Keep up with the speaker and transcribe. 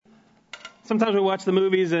Sometimes we watch the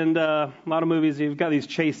movies, and a lot of movies, you've got these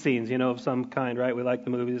chase scenes, of some kind, right? We like the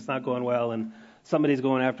movies, it's not going well, and somebody's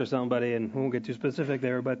going after somebody, and we won't get too specific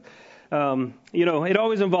there, but, it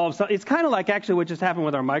always involves, it's kind of like actually what just happened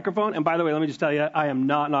with our microphone. And by the way, let me just tell you, I am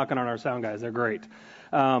not knocking on our sound guys. They're great.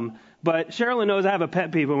 But Sherilyn knows I have a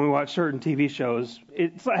pet peeve when we watch certain TV shows.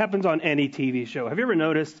 It happens on any TV show. Have you ever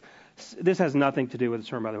noticed, this has nothing to do with the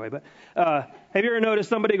sermon, by the way, but have you ever noticed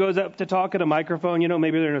somebody goes up to talk at a microphone,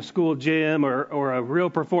 maybe they're in a school gym or a real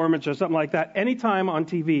performance or something like that. Anytime on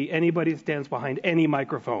TV, anybody stands behind any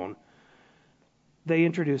microphone, they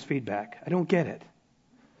introduce feedback. I don't get it.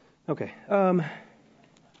 Okay.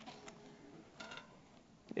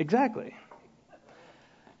 Exactly.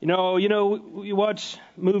 You watch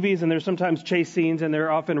movies and there's sometimes chase scenes and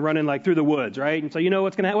they're often running like through the woods, right? And so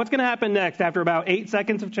what's going to happen next after about 8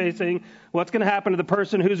 seconds of chasing? What's going to happen to the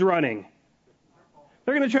person who's running?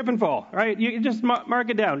 They're going to trip and fall, right? You just mark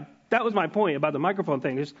it down. That was my point about the microphone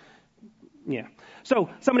thing. Yeah. So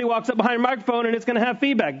somebody walks up behind a microphone and it's going to have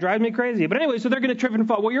feedback. Drives me crazy. But anyway, so they're going to trip and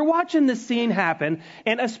fall. Well, you're watching this scene happen,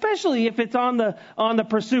 and especially if it's on the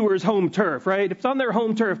pursuer's home turf, right? If it's on their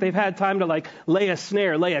home turf, they've had time to like lay a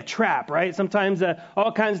snare, lay a trap, right? Sometimes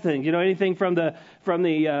all kinds of things. Anything from the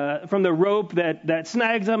rope that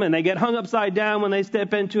snags them and they get hung upside down when they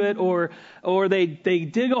step into it, or they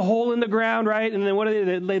dig a hole in the ground, right? And then what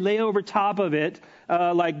do they lay over top of it.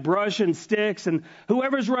 Like brush and sticks, and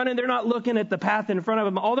whoever's running, they're not looking at the path in front of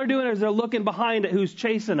them. All they're doing is they're looking behind at who's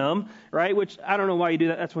chasing them, right? Which I don't know why you do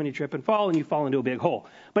that. That's when you trip and fall, and you fall into a big hole.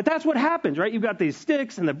 But that's what happens, right? You've got these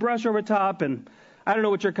sticks and the brush over top, and I don't know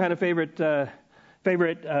what your kind of favorite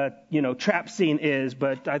trap scene is,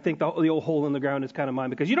 but I think the old hole in the ground is kind of mine,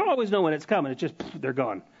 because you don't always know when it's coming. It's just they're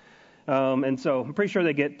gone, and so I'm pretty sure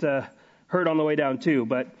they get hurt on the way down too,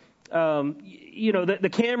 but. The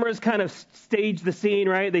cameras kind of stage the scene,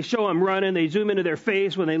 right? They show them running. They zoom into their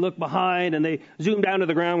face when they look behind, and they zoom down to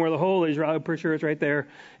the ground where the hole is. I'm pretty sure it's right there.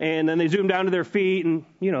 And then they zoom down to their feet, and,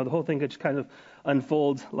 the whole thing just kind of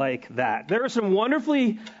unfolds like that. There are some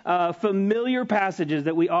wonderfully familiar passages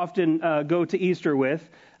that we often go to Easter with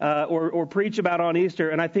or preach about on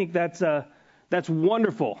Easter, and I think that's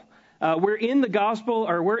wonderful. We're in the gospel,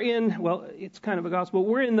 it's kind of a gospel.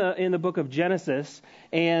 We're in the book of Genesis,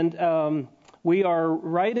 and we are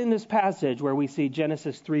right in this passage where we see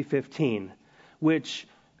Genesis 3:15, which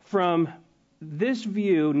from this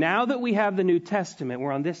view, now that we have the New Testament,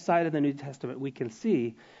 we're on this side of the New Testament, we can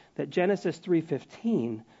see that Genesis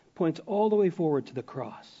 3:15 points all the way forward to the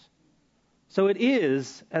cross. So it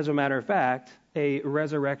is, as a matter of fact, a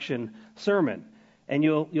resurrection sermon, and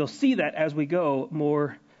you'll see that as we go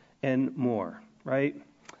more and more, right?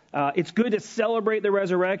 It's good to celebrate the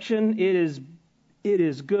resurrection. It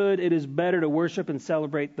is good. It is better to worship and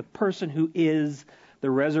celebrate the person who is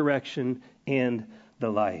the resurrection and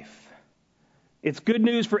the life. It's good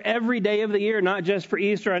news for every day of the year, not just for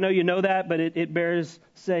Easter. I know you know that, but it bears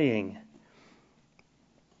saying.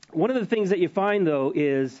 One of the things that you find, though,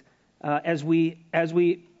 is as we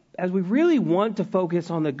really want to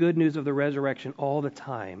focus on the good news of the resurrection all the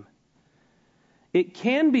time, it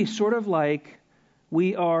can be sort of like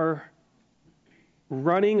we are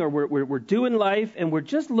running, or we're doing life, and we're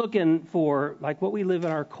just looking for, like what we live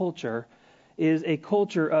in our culture, is a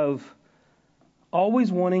culture of always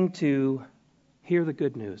wanting to hear the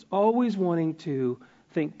good news, always wanting to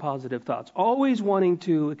think positive thoughts, always wanting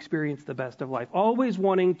to experience the best of life, always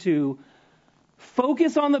wanting to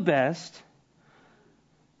focus on the best,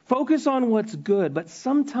 focus on what's good. But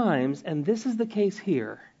sometimes, and this is the case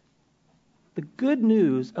here, the good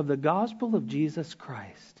news of the gospel of Jesus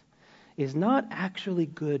Christ is not actually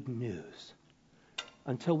good news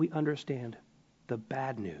until we understand the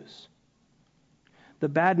bad news. The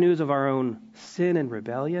bad news of our own sin and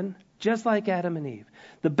rebellion, just like Adam and Eve.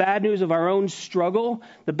 The bad news of our own struggle.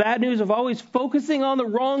 The bad news of always focusing on the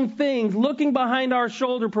wrong things, looking behind our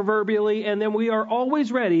shoulder proverbially, and then we are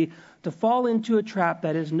always ready to fall into a trap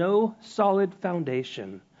that is no solid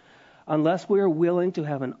foundation unless we are willing to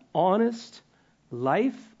have an honest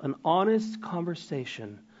life, an honest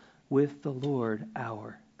conversation with the Lord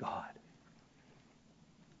our God.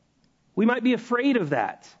 We might be afraid of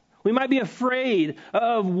that. We might be afraid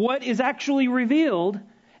of what is actually revealed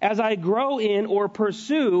as I grow in or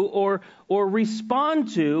pursue or respond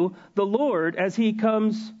to the Lord as He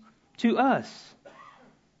comes to us.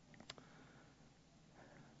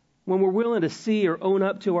 When we're willing to see or own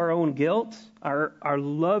up to our own guilt, our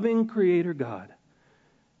loving Creator God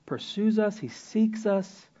pursues us. He seeks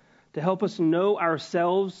us to help us know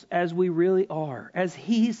ourselves as we really are, as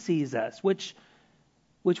He sees us, which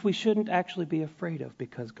we shouldn't actually be afraid of,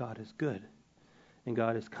 because God is good and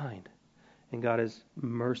God is kind and God is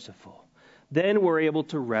merciful, then we're able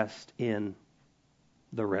to rest in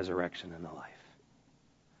the resurrection and the life.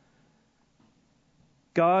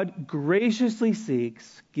 God graciously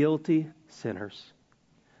seeks guilty sinners.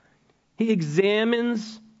 He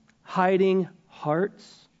examines hiding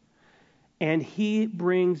hearts, and he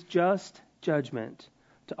brings just judgment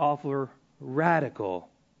to offer radical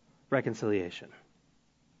reconciliation.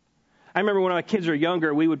 I remember when our kids were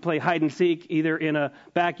younger, we would play hide and seek either in a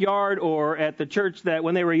backyard or at the church that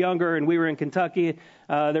when they were younger and we were in Kentucky,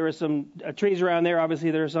 there were some trees around there.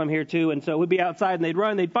 Obviously, there are some here too. And so we'd be outside and they'd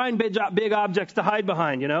run. They'd find big objects to hide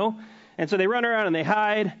behind, And so they run around and they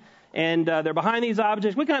hide. And they're behind these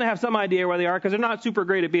objects. We kind of have some idea where they are because they're not super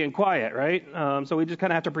great at being quiet, right? So we just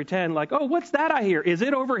kind of have to pretend like, oh, what's that I hear? Is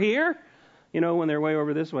it over here? When they're way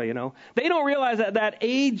over this way, They don't realize at that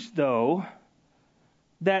age, though,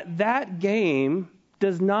 that game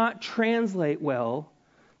does not translate well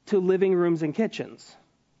to living rooms and kitchens,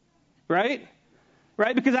 right?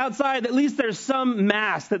 Right? Because outside, at least there's some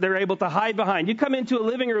mask that they're able to hide behind. You come into a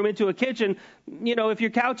living room, into a kitchen, if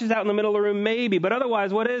your couch is out in the middle of the room, maybe. But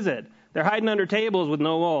otherwise, what is it? They're hiding under tables with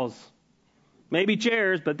no walls. Maybe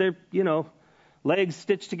chairs, but they're, legs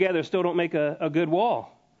stitched together still don't make a good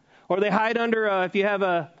wall. Or they hide under, if you have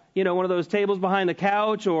one of those tables behind the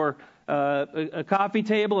couch or a coffee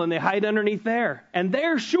table, and they hide underneath there. And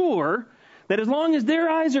they're sure that as long as their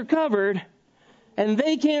eyes are covered and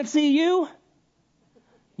they can't see you,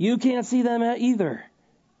 you can't see them either.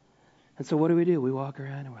 And so what do? We walk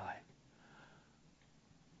around and we're like,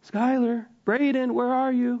 Skylar, Braden, where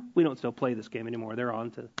are you? We don't still play this game anymore. They're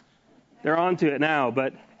on to it now.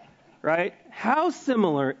 But, right? How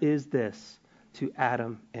similar is this to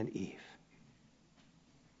Adam and Eve?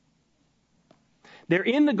 They're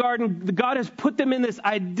in the garden. God has put them in this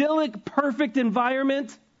idyllic, perfect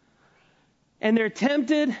environment. And they're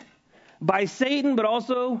tempted by Satan, but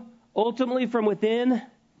also ultimately from within.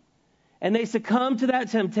 And they succumb to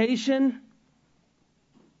that temptation.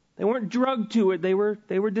 They weren't drugged to it. They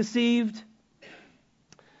were deceived.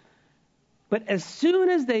 But as soon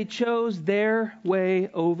as they chose their way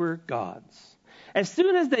over God's, as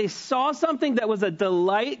soon as they saw something that was a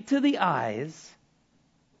delight to the eyes,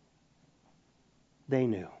 they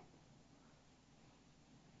knew.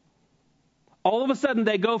 All of a sudden,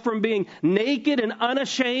 they go from being naked and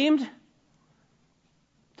unashamed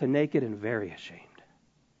to naked and very ashamed.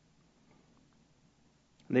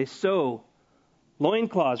 And they sew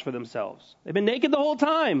loincloths for themselves. They've been naked the whole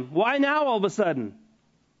time. Why now all of a sudden?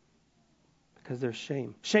 Because there's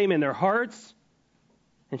shame. Shame in their hearts,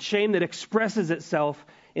 and shame that expresses itself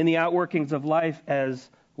in the outworkings of life as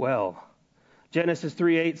well. Genesis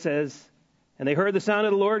 3:8 says, and they heard the sound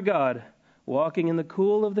of the Lord God walking in the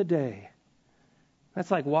cool of the day.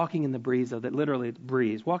 That's like walking in the breeze of the, literally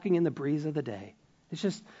breeze, walking in the breeze of the day. It's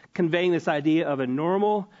just conveying this idea of a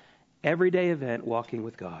normal, everyday event walking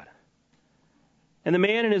with God. And the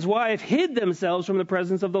man and his wife hid themselves from the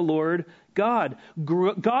presence of the Lord God.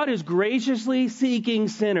 God is graciously seeking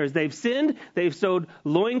sinners. They've sinned, they've sewed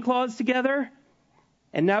loincloths together,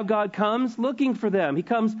 and now God comes looking for them. He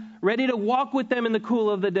comes ready to walk with them in the cool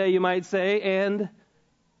of the day, you might say, and,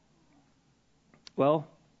 well,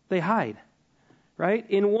 they hide, right?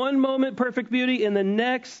 In one moment, perfect beauty, in the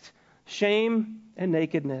next, shame and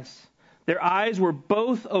nakedness. Their eyes were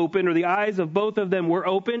both opened, or the eyes of both of them were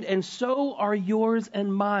opened, and so are yours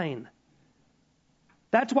and mine.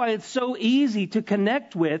 That's why it's so easy to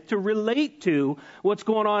connect with, to relate to what's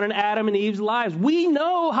going on in Adam and Eve's lives. We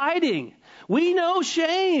know hiding. We know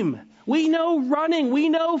shame. We know running. We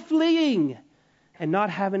know fleeing and not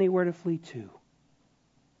have anywhere to flee to.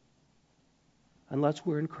 Unless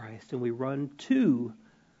we're in Christ and we run to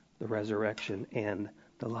the resurrection and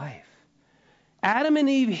the life. Adam and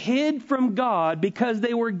Eve hid from God because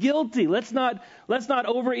they were guilty. Let's not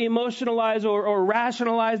over-emotionalize or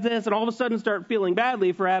rationalize this and all of a sudden start feeling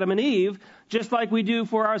badly for Adam and Eve, just like we do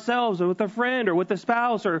for ourselves or with a friend or with a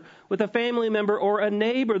spouse or with a family member or a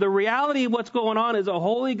neighbor. The reality of what's going on is a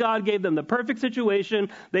holy God gave them the perfect situation.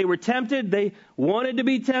 They were tempted. They wanted to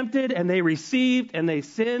be tempted, and they received, and they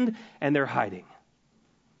sinned, and they're hiding.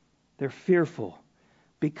 They're fearful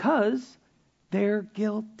because they're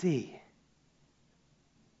guilty.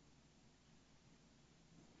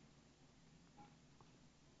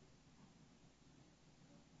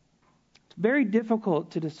 Very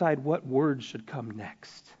difficult to decide what words should come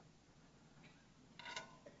next.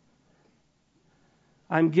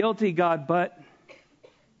 I'm guilty, God, but...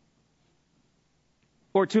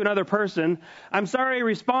 Or to another person, I'm sorry I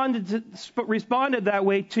responded that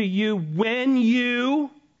way to you when you...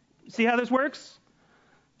 See how this works?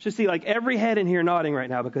 Should see like every head in here nodding right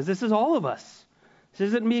now, because this is all of us. This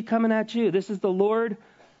isn't me coming at you. This is the Lord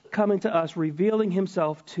coming to us, revealing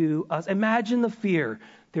himself to us. Imagine the fear.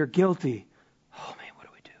 They're guilty. Oh man, what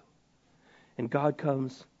do we do? And God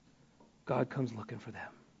comes looking for them.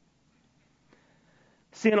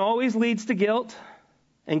 Sin always leads to guilt,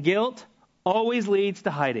 and guilt always leads to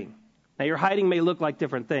hiding. Now, your hiding may look like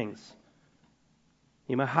different things.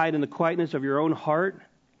 You may hide in the quietness of your own heart.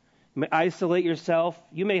 You may isolate yourself.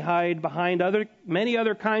 You may hide behind many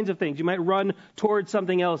other kinds of things. You might run towards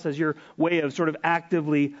something else as your way of sort of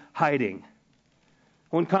actively hiding.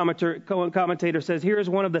 One commentator says, here is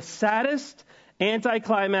one of the saddest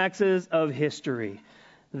anticlimaxes of history.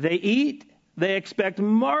 They eat, they expect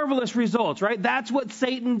marvelous results, right? That's what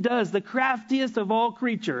Satan does, the craftiest of all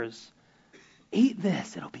creatures. Eat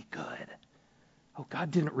this, it'll be good. Oh,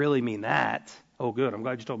 God didn't really mean that. Oh, good, I'm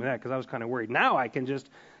glad you told me that, because I was kind of worried. Now I can just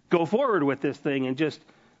go forward with this thing and just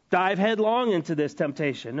dive headlong into this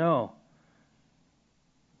temptation. No.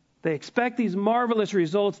 They expect these marvelous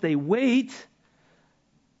results. They wait,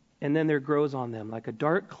 and then there grows on them like a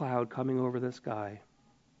dark cloud coming over the sky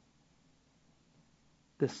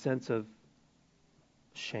this sense of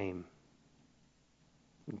shame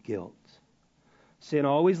and guilt. Sin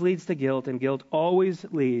always leads to guilt, and guilt always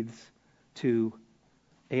leads to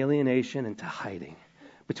alienation and to hiding.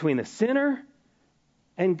 Between the sinner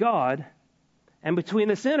and God, and between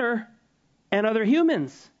the sinner and other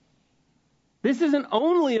humans. This isn't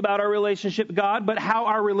only about our relationship with God, but how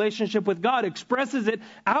our relationship with God expresses it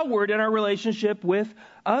outward in our relationship with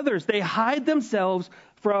others. They hide themselves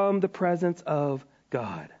from the presence of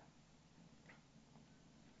God.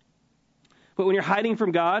 But when you're hiding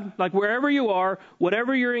from God, like wherever you are,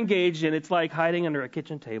 whatever you're engaged in, it's like hiding under a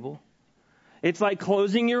kitchen table. It's like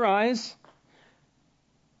closing your eyes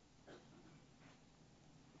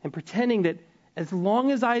and pretending that as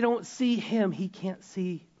long as I don't see him, he can't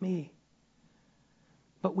see me.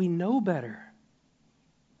 But we know better.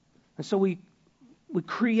 And so we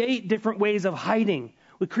create different ways of hiding.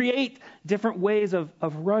 We create different ways of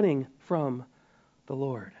running from the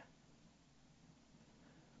Lord.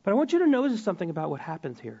 But I want you to notice something about what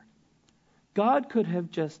happens here. God could have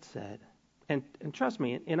just said, and trust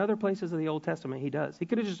me, in other places of the Old Testament, he does. He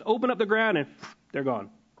could have just opened up the ground and they're gone.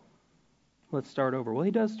 Let's start over. Well,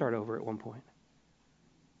 he does start over at one point.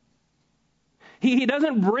 He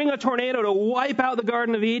doesn't bring a tornado to wipe out the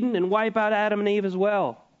Garden of Eden and wipe out Adam and Eve as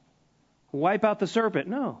well. Wipe out the serpent.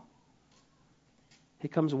 No. He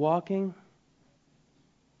comes walking,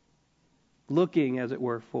 looking, as it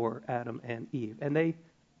were, for Adam and Eve. And they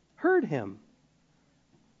heard him.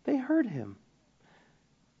 They heard him.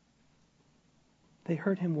 They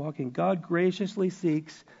heard him walking. God graciously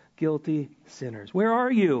seeks guilty sinners. Where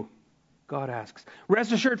are you? God asks.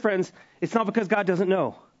 Rest assured, friends, it's not because God doesn't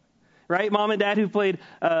know. Right? Mom and dad who played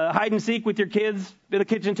hide and seek with your kids at a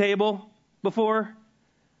kitchen table before.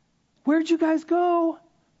 Where'd you guys go?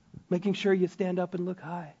 Making sure you stand up and look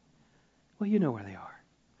high. Well, you know where they are.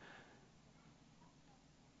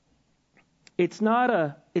 It's not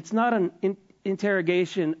an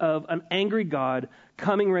interrogation of an angry God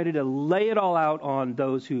coming ready to lay it all out on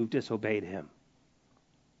those who've disobeyed him.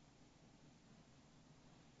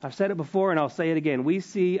 I've said it before and I'll say it again. We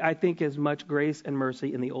see, I think, as much grace and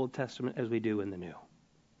mercy in the Old Testament as we do in the New.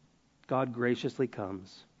 God graciously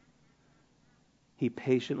comes. He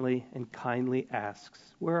patiently and kindly asks,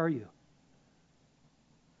 where are you?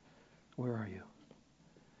 Where are you?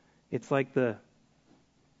 It's like the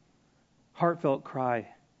heartfelt cry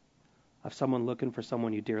of someone looking for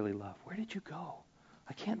someone you dearly love. Where did you go?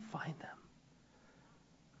 I can't find them.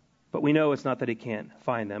 But we know it's not that he can't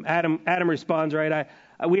find them. Adam responds, right?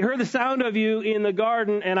 We heard the sound of you in the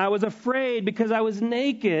garden, and I was afraid because I was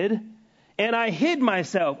naked, and I hid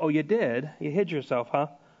myself. Oh, you did? You hid yourself, huh?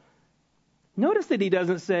 Notice that he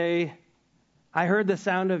doesn't say, I heard the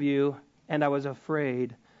sound of you, and I was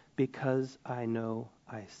afraid because I know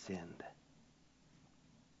I sinned.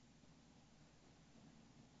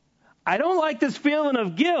 I don't like this feeling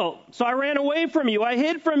of guilt, so I ran away from you. I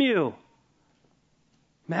hid from you.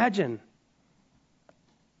 Imagine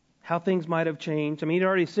how things might have changed. I mean, he'd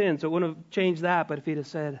already sinned, so it wouldn't have changed that. But if he'd have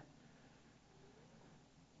said,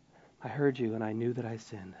 I heard you and I knew that I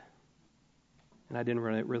sinned, and I didn't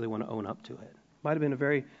really want to own up to it. Might have been a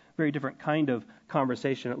very, very different kind of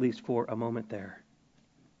conversation, at least for a moment there.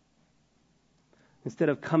 Instead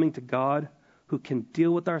of coming to God, who can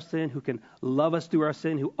deal with our sin, who can love us through our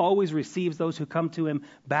sin, who always receives those who come to him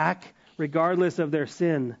back, regardless of their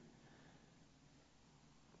sin.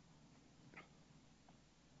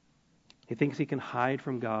 He thinks he can hide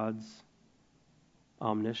from God's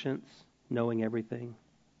omniscience, knowing everything.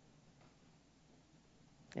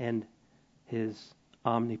 and his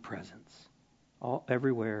omnipresence,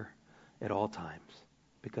 everywhere, at all times,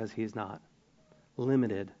 because he's not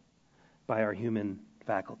limited by our human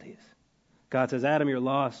faculties. God says, Adam, you're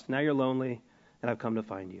lost. Now you're lonely, and I've come to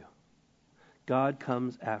find you. God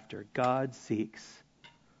comes after. God seeks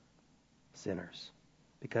sinners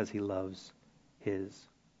because he loves his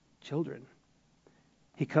children.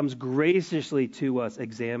 He comes graciously to us,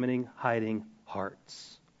 examining hiding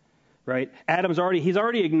hearts. Right? He's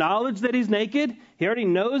already acknowledged that he's naked. He already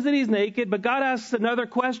knows that he's naked, but God asks another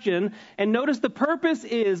question. And notice the purpose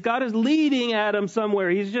is God is leading Adam somewhere.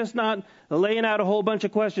 He's just not laying out a whole bunch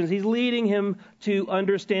of questions. He's leading him to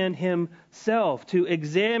understand himself, to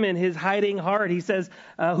examine his hiding heart. He says,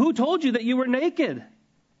 who told you that you were naked?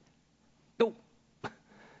 Oh.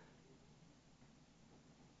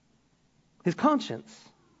 His conscience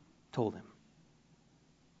told him.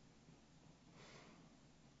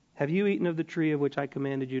 Have you eaten of the tree of which I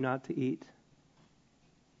commanded you not to eat?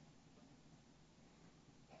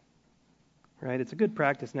 Right? It's a good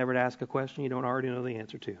practice never to ask a question you don't already know the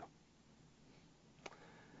answer to.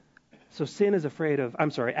 So sin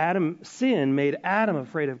made Adam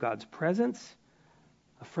afraid of God's presence,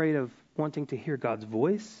 afraid of wanting to hear God's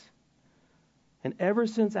voice. And ever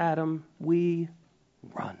since Adam, we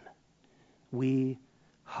run. We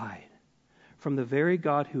hide from the very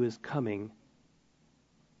God who is coming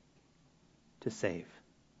to save.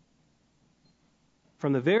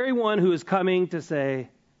 From the very one who is coming to say,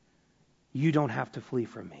 you don't have to flee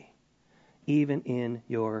from me, even in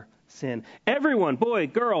your sin. Everyone, boy,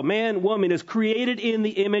 girl, man, woman, is created in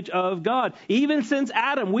the image of God. Even since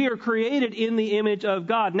Adam, we are created in the image of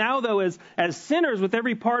God. Now, though, as sinners with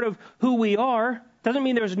every part of who we are, doesn't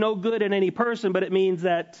mean there's no good in any person, but it means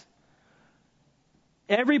that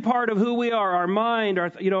every part of who we are, our mind,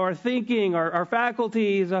 our thinking, our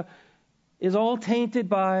faculties, is all tainted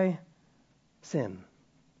by sin.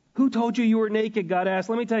 Who told you were naked? God asked.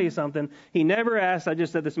 Let me tell you something. He never asked, I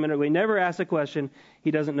just said this a minute ago, he never asked a question he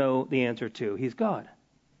doesn't know the answer to. He's God.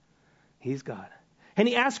 He's God. And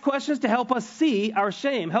he asks questions to help us see our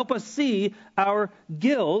shame, help us see our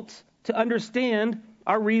guilt, to understand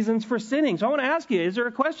our reasons for sinning. So I want to ask you, is there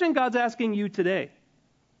a question God's asking you today?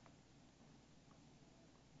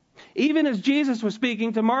 Even as Jesus was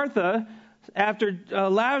speaking to Martha, after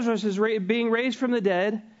Lazarus is being raised from the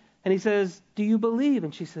dead, and he says, do you believe?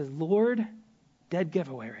 And she says, Lord, dead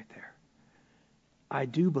giveaway right there. I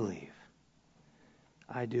do believe.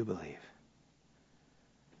 I do believe.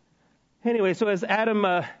 Anyway, so as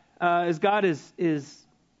God is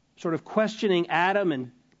sort of questioning Adam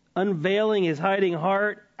and unveiling his hiding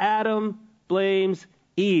heart, Adam blames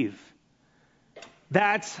Eve.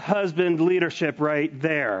 That's husband leadership right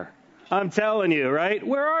there. I'm telling you, right?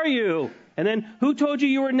 Where are you? And then, who told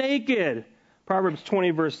you were naked? Proverbs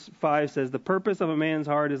 20, verse 5 says, the purpose of a man's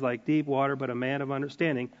heart is like deep water, but a man of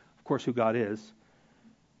understanding, of course who God is,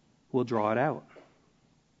 will draw it out.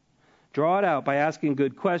 Draw it out by asking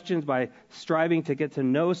good questions, by striving to get to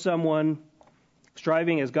know someone,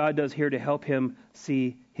 striving as God does here to help him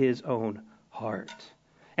see his own heart.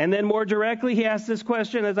 And then more directly, he asks this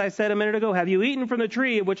question, as I said a minute ago, have you eaten from the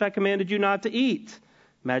tree of which I commanded you not to eat?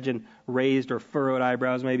 Imagine raised or furrowed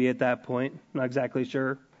eyebrows maybe at that point. Not exactly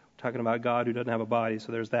sure. We're talking about God who doesn't have a body,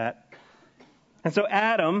 so there's that. And so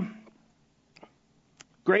Adam,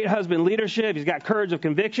 great husband leadership, he's got courage of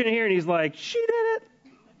conviction here, and he's like, she did it.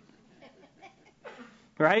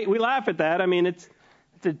 Right? We laugh at that. I mean, it's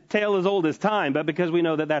a tale as old as time, but because we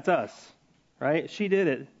know that that's us. Right? She did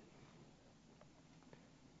it.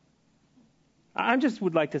 I just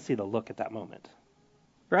would like to see the look at that moment.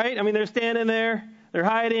 Right? I mean, they're standing there. They're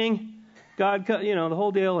hiding. God, the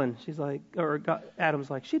whole deal. And she's like, Adam's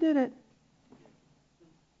like, she did it.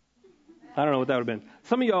 I don't know what that would have been.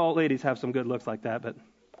 Some of y'all ladies have some good looks like that, but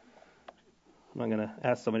I'm not going to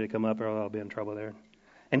ask somebody to come up or I'll be in trouble there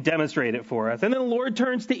and demonstrate it for us. And then the Lord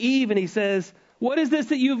turns to Eve and he says, what is this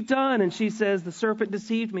that you've done? And she says, the serpent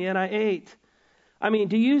deceived me and I ate. I mean,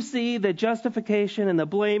 do you see the justification and the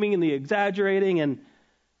blaming and the exaggerating and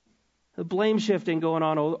the blame shifting going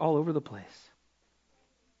on all over the place?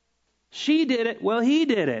 She did it. Well, he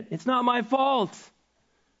did it. It's not my fault.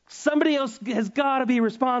 Somebody else has got to be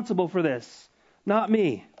responsible for this, not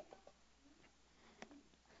me.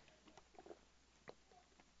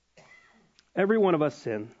 Every one of us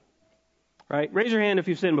sin, right? Raise your hand if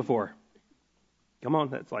you've sinned before. Come on,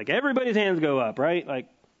 that's like everybody's hands go up, right? Like,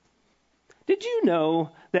 did you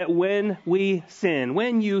know that when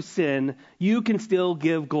you sin, you can still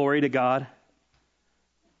give glory to God?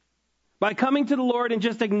 By coming to the Lord and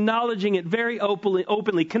just acknowledging it very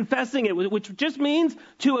openly, confessing it, which just means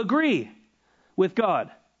to agree with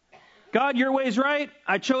God. God, your way's right.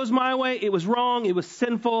 I chose my way. It was wrong. It was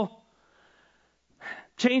sinful.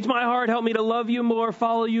 Change my heart. Help me to love you more,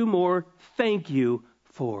 follow you more. Thank you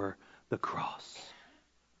for the cross.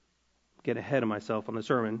 Get ahead of myself on the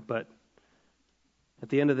sermon, but at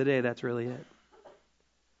the end of the day, that's really it.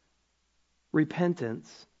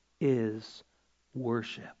 Repentance is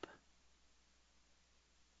worship.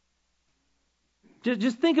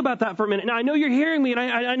 Just think about that for a minute. Now, I know you're hearing me, and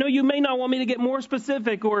I know you may not want me to get more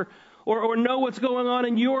specific or know what's going on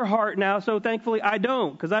in your heart now, so thankfully I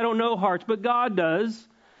don't, because I don't know hearts, but God does.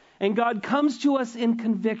 And God comes to us in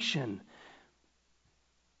conviction.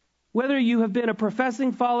 Whether you have been a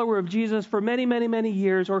professing follower of Jesus for many, many, many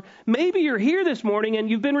years, or maybe you're here this morning and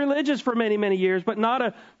you've been religious for many, many years, but not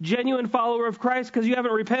a genuine follower of Christ because you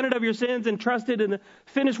haven't repented of your sins and trusted in the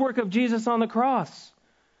finished work of Jesus on the cross.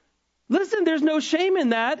 Listen, there's no shame in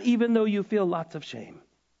that, even though you feel lots of shame.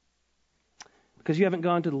 Because you haven't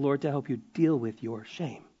gone to the Lord to help you deal with your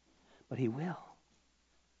shame. But He will.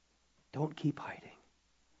 Don't keep hiding.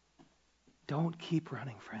 Don't keep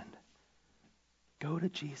running, friend. Go to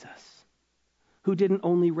Jesus, who didn't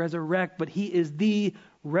only resurrect, but He is the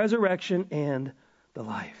resurrection and the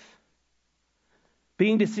life.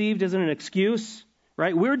 Being deceived isn't an excuse,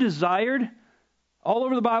 right? We're desired. All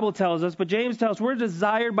over the Bible tells us, but James tells us we're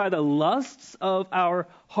desired by the lusts of our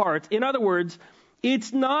hearts. In other words,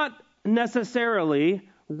 it's not necessarily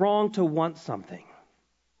wrong to want something.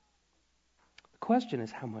 The question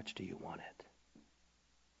is, how much do you want it?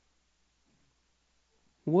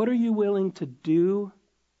 What are you willing to do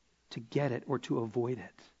to get it or to avoid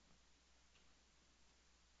it?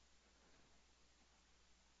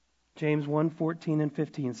 James 1:14 and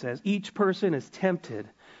 15 says, each person is tempted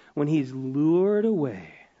when he's lured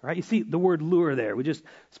away. Right? You see the word lure there. We just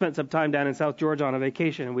spent some time down in South Georgia on a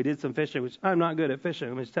vacation, and we did some fishing, which I'm not good at fishing,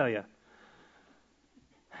 let me just tell you.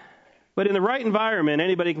 But in the right environment,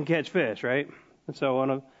 anybody can catch fish, right? And so on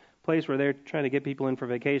a place where they're trying to get people in for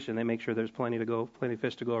vacation, they make sure there's plenty of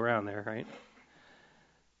fish to go around there, right?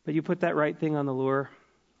 But you put that right thing on the lure,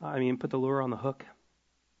 put the lure on the hook,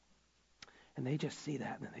 and they just see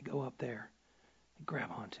that, and then they go up there and grab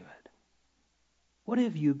onto it. What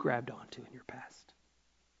have you grabbed onto in your past?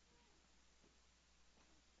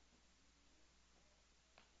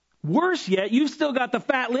 Worse yet, you've still got the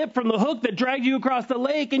fat lip from the hook that dragged you across the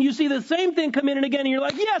lake, and you see the same thing come in and again, and you're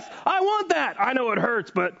like, yes, I want that. I know it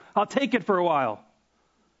hurts, but I'll take it for a while.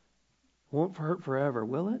 Won't hurt forever,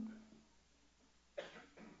 will it?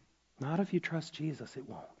 Not if you trust Jesus, it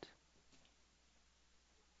won't.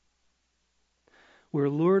 We're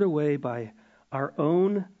lured away by our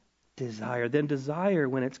own desire. Then desire,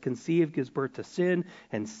 when it's conceived, gives birth to sin,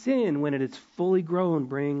 and sin, when it is fully grown,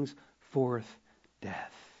 brings forth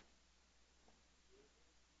death.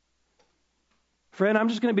 Friend, I'm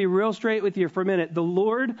just going to be real straight with you for a minute. The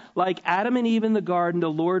Lord, like Adam and Eve in the garden,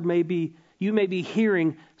 you may be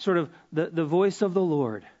hearing sort of the voice of the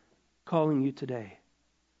Lord calling you today.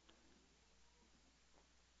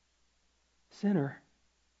 Sinner,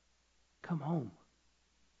 come home.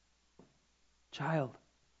 Child,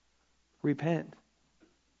 repent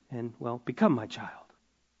and, become my child.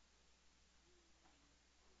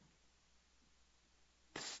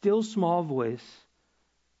 The still small voice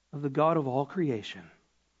of the God of all creation,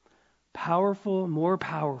 powerful, more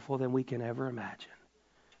powerful than we can ever imagine.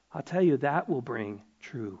 I'll tell you, that will bring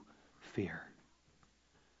true fear.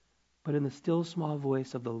 But in the still small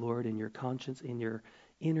voice of the Lord in your conscience, in your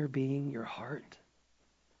inner being, your heart,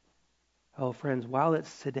 oh friends, while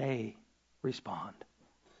it's today, respond.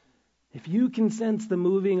 If you can sense the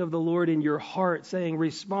moving of the Lord in your heart saying,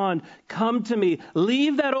 respond, come to me,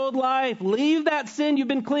 leave that old life, leave that sin you've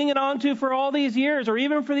been clinging on to for all these years, or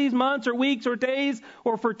even for these months or weeks or days,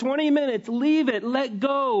 or for 20 minutes, leave it, let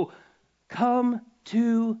go, come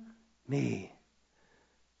to me.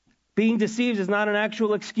 Being deceived is not an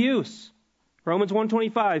actual excuse. Romans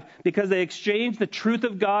 1:25, because they exchanged the truth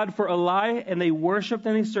of God for a lie, and they worshipped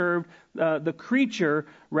and they served the creature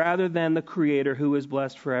rather than the Creator, who is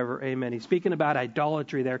blessed forever. Amen. He's speaking about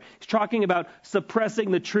idolatry there. He's talking about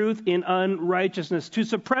suppressing the truth in unrighteousness. To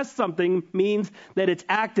suppress something means that it's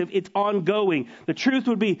active, it's ongoing. The truth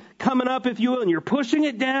would be coming up, if you will, and you're pushing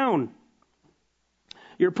it down.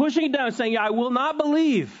 You're pushing it down, saying, I will not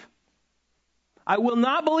believe. I will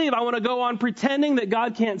not believe. I want to go on pretending that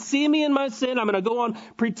God can't see me in my sin. I'm going to go on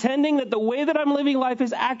pretending that the way that I'm living life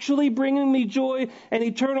is actually bringing me joy and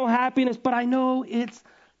eternal happiness. But I know it's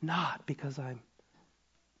not, because I'm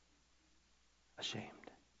ashamed.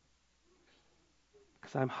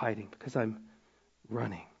 Because I'm hiding. Because I'm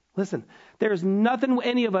running. Listen, there's nothing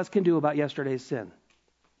any of us can do about yesterday's sin.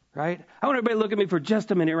 right? I want everybody to look at me for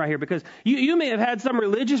just a minute right here, because you may have had some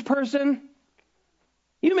religious person.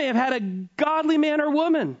 You may have had a godly man or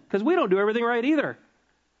woman, because we don't do everything right either.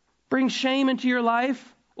 Bring shame into your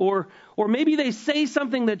life, or maybe they say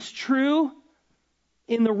something that's true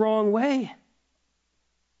in the wrong way.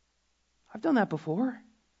 I've done that before.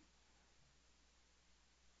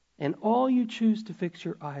 And all you choose to fix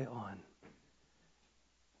your eye on,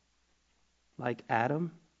 like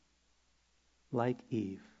Adam, like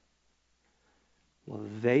Eve, well,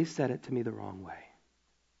 they said it to me the wrong way.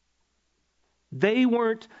 They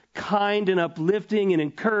weren't kind and uplifting and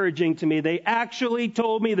encouraging to me. They actually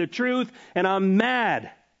told me the truth, and I'm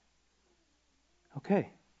mad. Okay,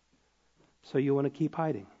 so you want to keep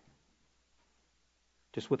hiding,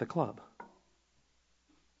 just with a club.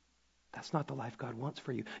 That's not the life God wants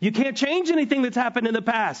for you. You can't change anything that's happened in the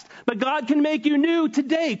past, but God can make you new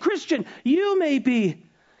today. Christian, you may be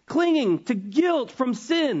clinging to guilt from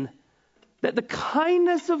sin that the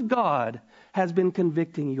kindness of God has been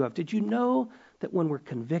convicting you of. Did you know that when we're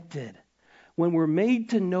convicted, when we're made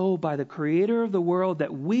to know by the Creator of the world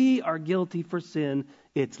that we are guilty for sin,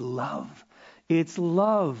 it's love. It's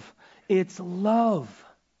love. It's love.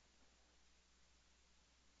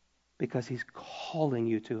 Because He's calling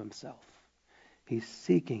you to Himself. He's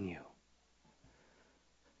seeking you.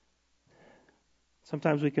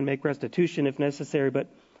 Sometimes we can make restitution if necessary,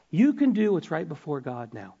 but you can do what's right before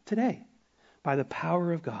God now, today, by the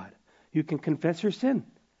power of God. You can confess your sin.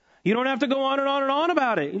 You don't have to go on and on and on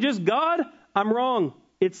about it. You just, God, I'm wrong.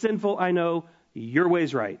 It's sinful. I know. Your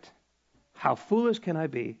way's right. How foolish can I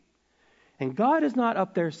be? And God is not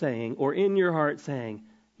up there saying, or in your heart saying,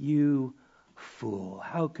 you fool,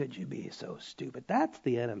 how could you be so stupid? That's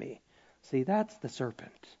the enemy. See, that's the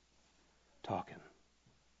serpent talking.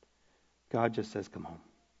 God just says, come home.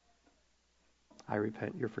 I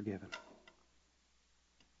repent. You're forgiven.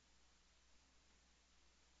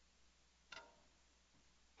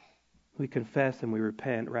 We confess and we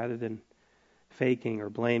repent rather than faking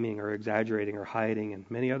or blaming or exaggerating or hiding, and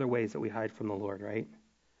many other ways that we hide from the Lord, right?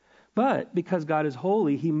 But because God is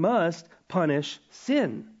holy, He must punish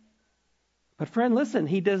sin. But friend, listen,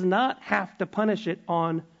 He does not have to punish it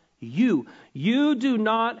on you. You do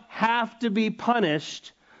not have to be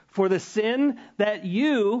punished for the sin that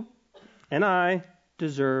you and I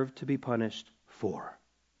deserve to be punished for.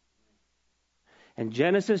 And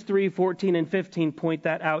Genesis 3:14 and 15 point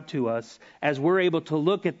that out to us as we're able to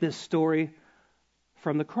look at this story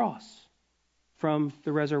from the cross, from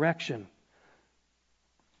the resurrection.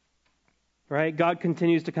 Right? God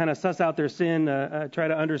continues to kind of suss out their sin, try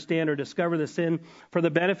to understand or discover the sin for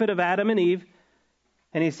the benefit of Adam and Eve.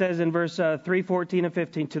 And He says in verse 3:14 and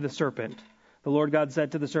 15 to the serpent, the Lord God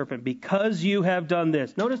said to the serpent, because you have done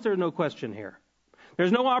this. Notice there's no question here.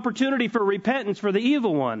 There's no opportunity for repentance for the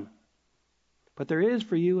evil one. But there is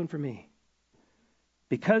for you and for me.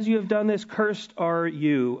 Because you have done this, cursed are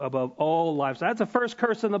you above all livestock. That's the first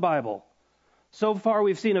curse in the Bible. So far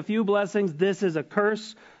we've seen a few blessings. This is a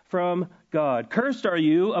curse from God. Cursed are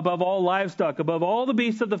you above all livestock, above all the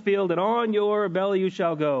beasts of the field, and on your belly you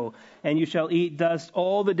shall go, and you shall eat dust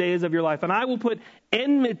all the days of your life. And I will put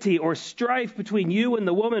enmity or strife between you and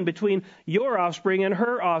the woman, between your offspring and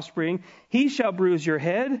her offspring. He shall bruise your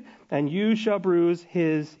head, and you shall bruise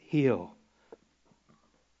his heel.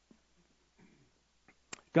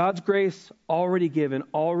 God's grace already given,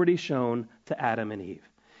 already shown to Adam and Eve.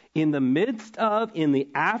 In the midst of, in the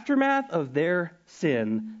aftermath of their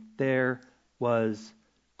sin, there was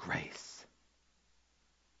grace.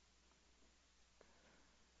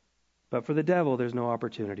 But for the devil, there's no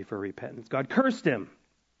opportunity for repentance. God cursed him.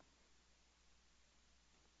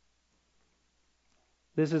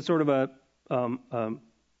 This is sort of a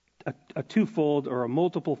twofold or a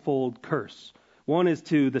multiple-fold curse. One is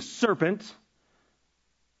to the serpent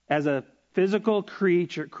as a physical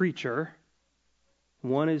creature.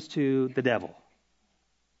 One is to the devil.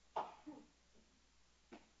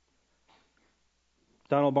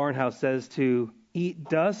 Donald Barnhouse says to eat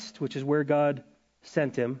dust, which is where God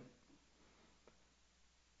sent him.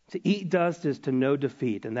 To eat dust is to know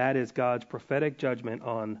defeat, and that is God's prophetic judgment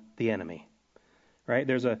on the enemy. Right?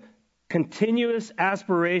 There's a continuous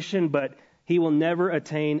aspiration, but he will never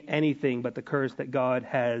attain anything but the curse that God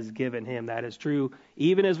has given him. That is true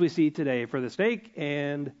even as we see today for the snake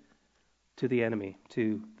and to the enemy,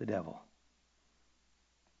 to the devil.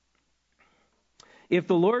 If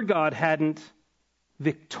the Lord God hadn't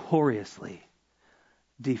victoriously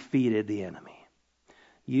defeated the enemy,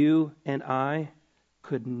 you and I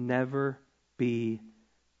could never be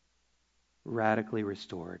radically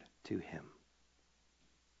restored to him.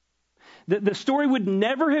 The story would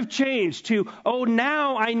never have changed to, oh,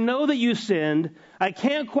 now I know that you sinned. I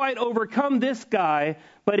can't quite overcome this guy,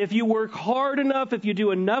 but if you work hard enough, if you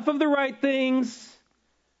do enough of the right things,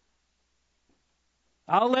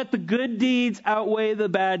 I'll let the good deeds outweigh the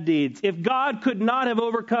bad deeds. If God could not have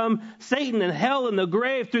overcome Satan and hell and the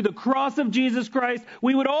grave through the cross of Jesus Christ,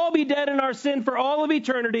 we would all be dead in our sin for all of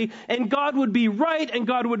eternity, and God would be right and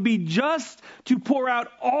God would be just to pour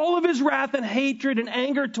out all of his wrath and hatred and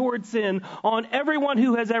anger towards sin on everyone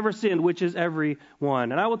who has ever sinned, which is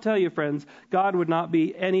everyone. And I will tell you, friends, God would not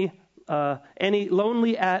be any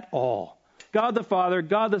lonely at all. God the Father,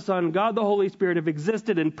 God the Son, God the Holy Spirit have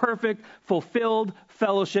existed in perfect, fulfilled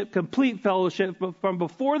fellowship, complete fellowship from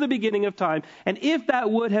before the beginning of time. And if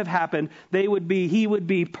that would have happened, he would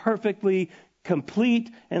be perfectly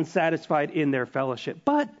complete and satisfied in their fellowship.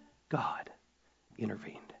 But God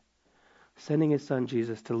intervened, sending his son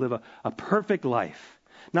Jesus to live a perfect life.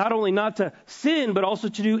 Not only not to sin, but also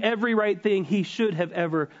to do every right thing he should have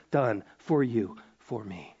ever done for you, for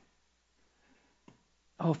me.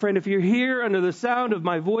 Oh, friend, if you're here under the sound of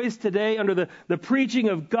my voice today, under the preaching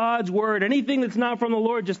of God's word, anything that's not from the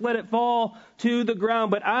Lord, just let it fall to the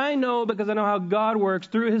ground. But I know, because I know how God works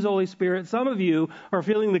through his Holy Spirit, some of you are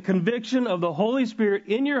feeling the conviction of the Holy Spirit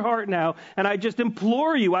in your heart now. And I just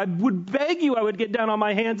implore you, I would beg you, I would get down on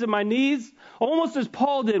my hands and my knees, almost as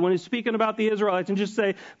Paul did when he's speaking about the Israelites, and just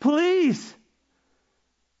say, please,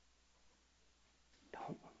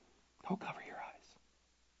 don't cover your eyes.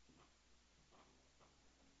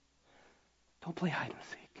 Don't play hide and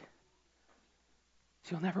seek.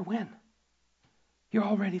 So you'll never win. You're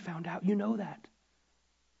already found out. You know that.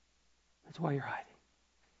 That's why you're hiding.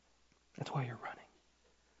 That's why you're running.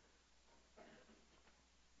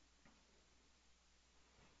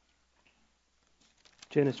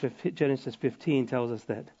 Genesis 15 tells us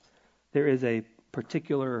that there is a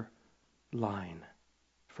particular line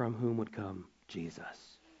from whom would come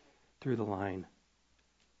Jesus, through the line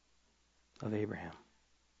of Abraham,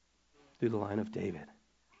 through the line of David.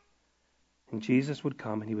 And Jesus would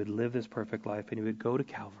come and he would live this perfect life and he would go to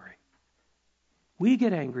Calvary. We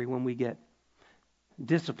get angry when we get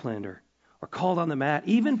disciplined or called on the mat,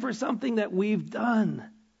 even for something that we've done.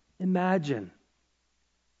 Imagine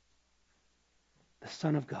the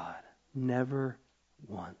Son of God never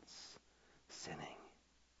once sinning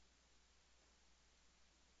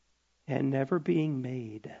and never being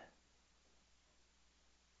made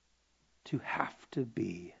to have to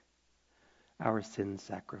be our sin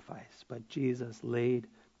sacrifice. But Jesus laid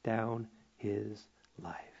down his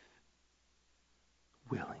life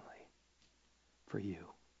willingly for you,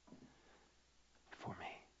 for me.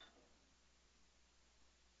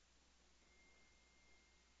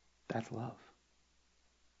 That's love.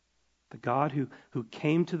 The God who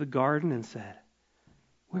came to the garden and said,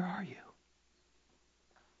 where are you?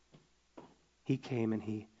 He came and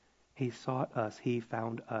he sought us. He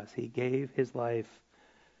found us. He gave his life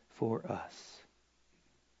for us.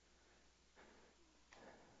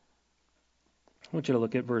 I want you to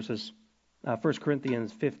look at verses 1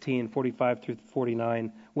 Corinthians 15, 45 through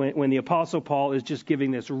 49, when the Apostle Paul is just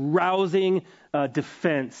giving this rousing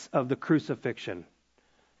defense of the crucifixion.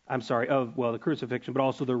 The crucifixion, but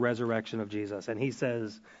also the resurrection of Jesus. And he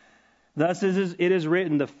says, thus it is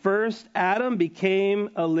written, the first Adam became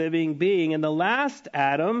a living being, and the last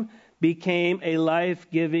Adam became a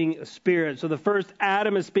life-giving spirit. So the first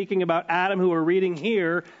Adam is speaking about Adam, who we're reading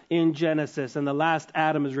here in Genesis, and the last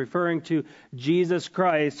Adam is referring to Jesus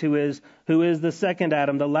Christ, who is the second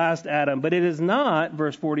Adam, the last Adam. But it is not,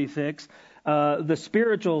 verse 46, the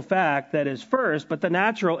spiritual fact that is first, but the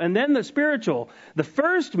natural, and then the spiritual. The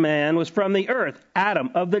first man was from the earth, Adam,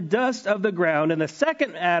 of the dust of the ground, and the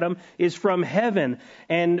second Adam is from heaven.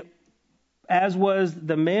 And as was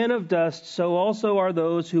the man of dust, so also are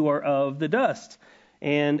those who are of the dust.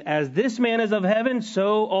 And as this man is of heaven,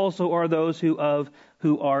 so also are those who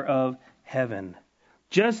are of heaven.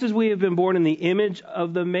 Just as we have been born in the image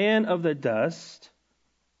of the man of the dust,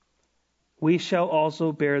 we shall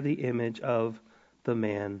also bear the image of the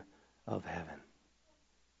man of heaven.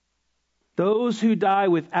 Those who die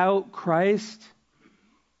without Christ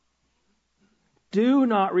do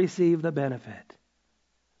not receive the benefit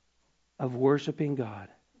of worshiping God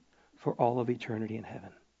for all of eternity in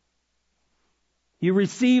heaven. You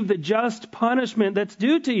receive the just punishment that's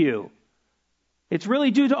due to you. It's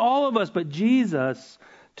really due to all of us, but Jesus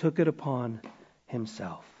took it upon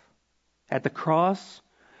himself. At the cross,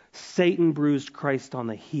 Satan bruised Christ on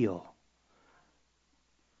the heel.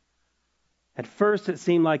 At first, it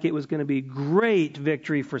seemed like it was going to be great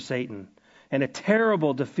victory for Satan and a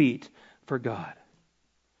terrible defeat for God.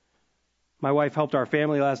 My wife helped our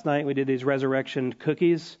family last night. We did these resurrection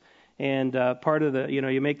cookies. And part of the,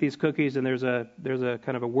 you make these cookies, and there's a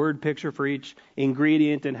kind of a word picture for each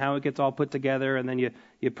ingredient and how it gets all put together. And then you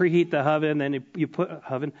preheat the oven, then you put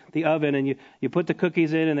the oven, and you put the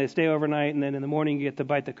cookies in, and they stay overnight. And then in the morning you get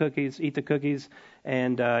to eat the cookies,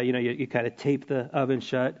 and you kind of tape the oven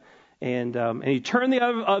shut, and you turn the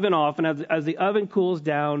oven off. And as the oven cools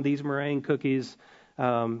down, these meringue cookies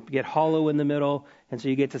get hollow in the middle, and so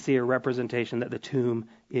you get to see a representation that the tomb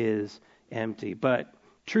is empty. But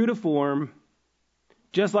true to form,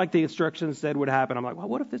 just like the instructions said would happen. I'm like, well,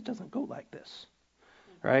 what if this doesn't go like this?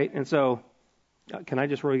 Right? And so, can I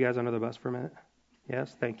just roll you guys under the bus for a minute?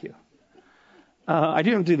 Yes? Thank you. I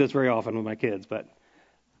don't do this very often with my kids, but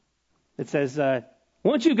it says,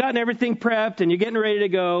 once you've gotten everything prepped and you're getting ready to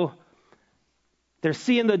go, they're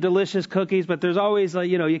seeing the delicious cookies, but there's always,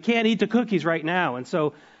 you can't eat the cookies right now. And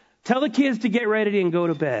so, tell the kids to get ready and go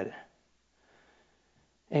to bed.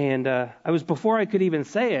 And I was before I could even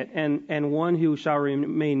say it, and one who shall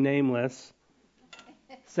remain nameless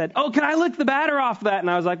said, "Oh, can I lick the batter off that?" And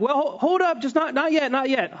I was like, "Well, hold up, just not yet, not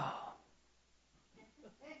yet." Oh.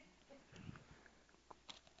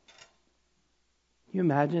 Can you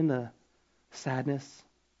imagine the sadness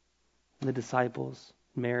in the disciples,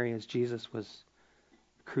 Mary, as Jesus was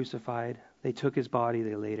crucified? They took his body,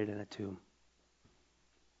 they laid it in a tomb.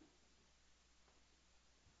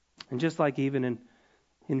 And just like even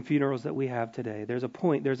in funerals that we have today, there's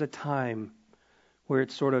a time where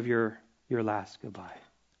it's sort of your last goodbye.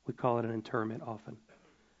 We call it an interment often.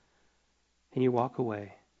 And you walk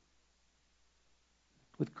away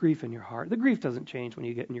with grief in your heart. The grief doesn't change when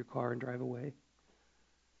you get in your car and drive away.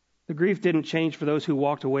 The grief didn't change for those who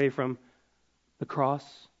walked away from the cross,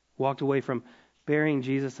 walked away from burying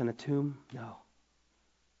Jesus in a tomb. No.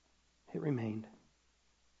 It remained.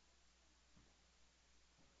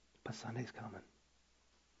 But Sunday's coming.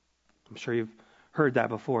 I'm sure you've heard that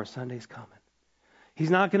before. Sunday's coming. He's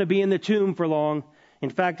not going to be in the tomb for long. In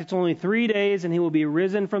fact, it's only 3 days and he will be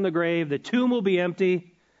risen from the grave. The tomb will be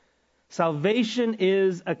empty. Salvation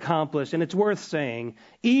is accomplished. And it's worth saying,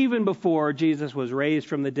 even before Jesus was raised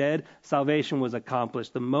from the dead, salvation was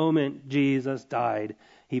accomplished. The moment Jesus died,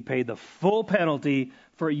 he paid the full penalty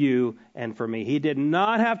for you and for me. He did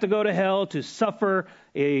not have to go to hell to suffer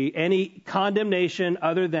any condemnation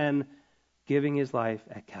other than giving his life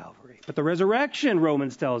at Calvary. But the resurrection,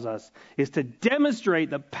 Romans tells us, is to demonstrate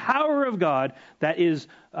the power of God that is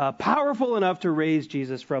powerful enough to raise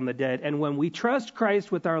Jesus from the dead. And when we trust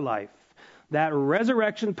Christ with our life, that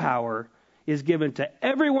resurrection power is given to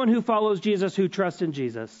everyone who follows Jesus, who trusts in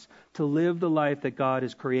Jesus, to live the life that God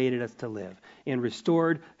has created us to live in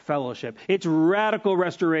restored fellowship. It's radical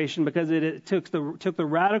restoration because it took the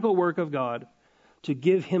radical work of God to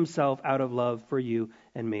give himself out of love for you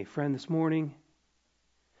and me. Friend, this morning,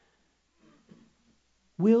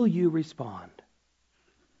 will you respond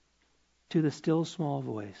to the still small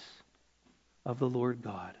voice of the Lord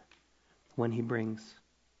God when he brings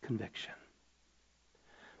conviction?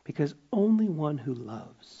 Because only one who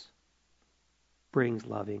loves brings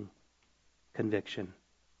loving conviction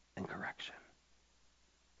and correction.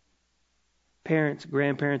 Parents,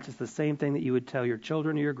 grandparents, it's the same thing that you would tell your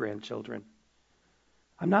children or your grandchildren.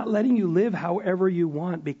 I'm not letting you live however you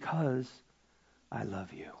want because I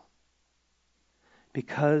love you.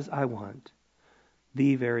 Because I want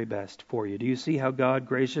the very best for you. Do you see how God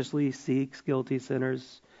graciously seeks guilty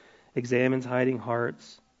sinners, examines hiding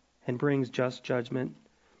hearts, and brings just judgment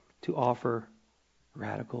to offer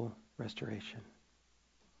radical restoration?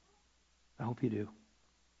 I hope you do.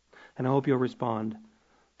 And I hope you'll respond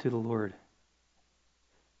to the Lord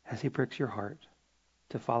as he pricks your heart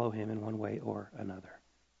to follow him in one way or another.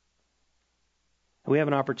 We have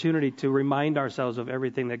an opportunity to remind ourselves of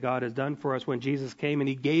everything that God has done for us when Jesus came and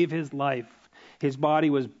he gave his life. His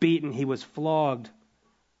body was beaten. He was flogged.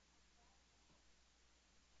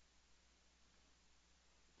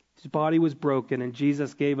 His body was broken, and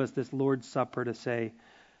Jesus gave us this Lord's Supper to say,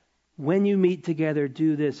 when you meet together,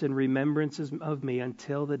 do this in remembrance of me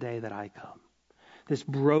until the day that I come. This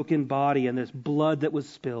broken body and this blood that was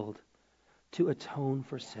spilled to atone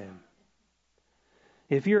for sin.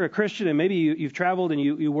 If you're a Christian and maybe you've traveled and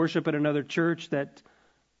you worship at another church that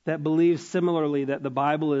believes similarly that the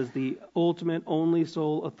Bible is the ultimate, only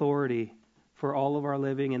sole authority for all of our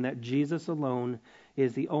living and that Jesus alone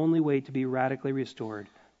is the only way to be radically restored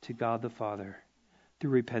to God the Father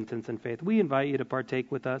through repentance and faith, we invite you to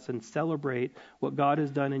partake with us and celebrate what God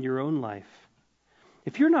has done in your own life.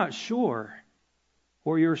 If you're not sure,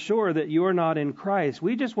 or you're sure that you're not in Christ,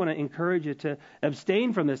 we just want to encourage you to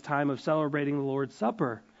abstain from this time of celebrating the Lord's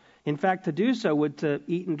Supper In fact, to do so would be to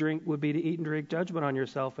eat and drink judgment on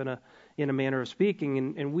yourself in a manner of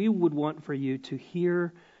speaking. And we would want for you to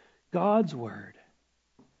hear God's word.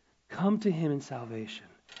 Come to him in salvation.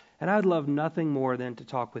 And I'd love nothing more than to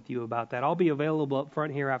talk with you about that. I'll be available up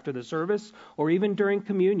front here after the service or even during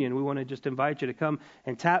communion. We want to just invite you to come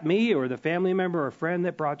and tap me or the family member or friend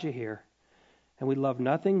that brought you here. And we'd love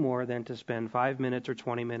nothing more than to spend 5 minutes or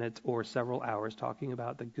 20 minutes or several hours talking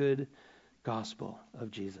about the good gospel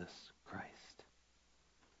of Jesus Christ.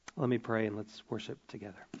 Let me pray and let's worship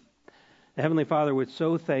together. Heavenly Father, we're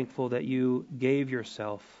so thankful that you gave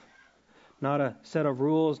yourself. Not a set of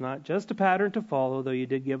rules, not just a pattern to follow, though you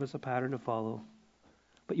did give us a pattern to follow.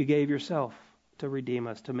 But you gave yourself to redeem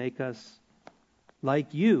us, to make us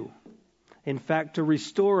like you. In fact, to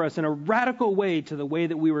restore us in a radical way to the way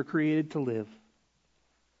that we were created to live.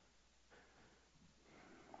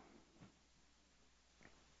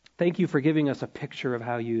 Thank you for giving us a picture of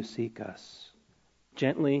how you seek us.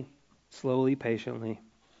 Gently, slowly, patiently,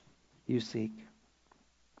 you seek.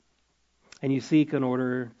 And you seek in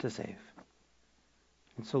order to save.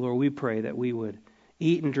 And so, Lord, we pray that we would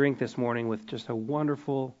eat and drink this morning with just a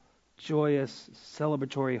wonderful, joyous,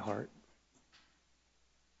 celebratory heart.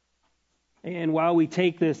 And while we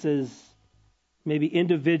take this as maybe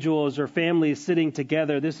individuals or families sitting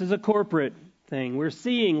together, this is a corporate thing. We're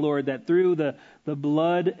seeing, Lord, that through the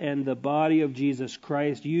blood and the body of Jesus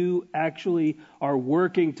Christ, you actually are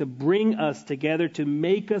working to bring us together, to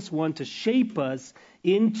make us one, to shape us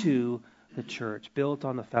into the church, built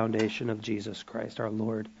on the foundation of Jesus Christ, our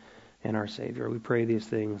Lord and our Savior. We pray these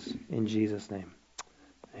things in Jesus' name.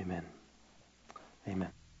 Amen.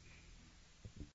 Amen.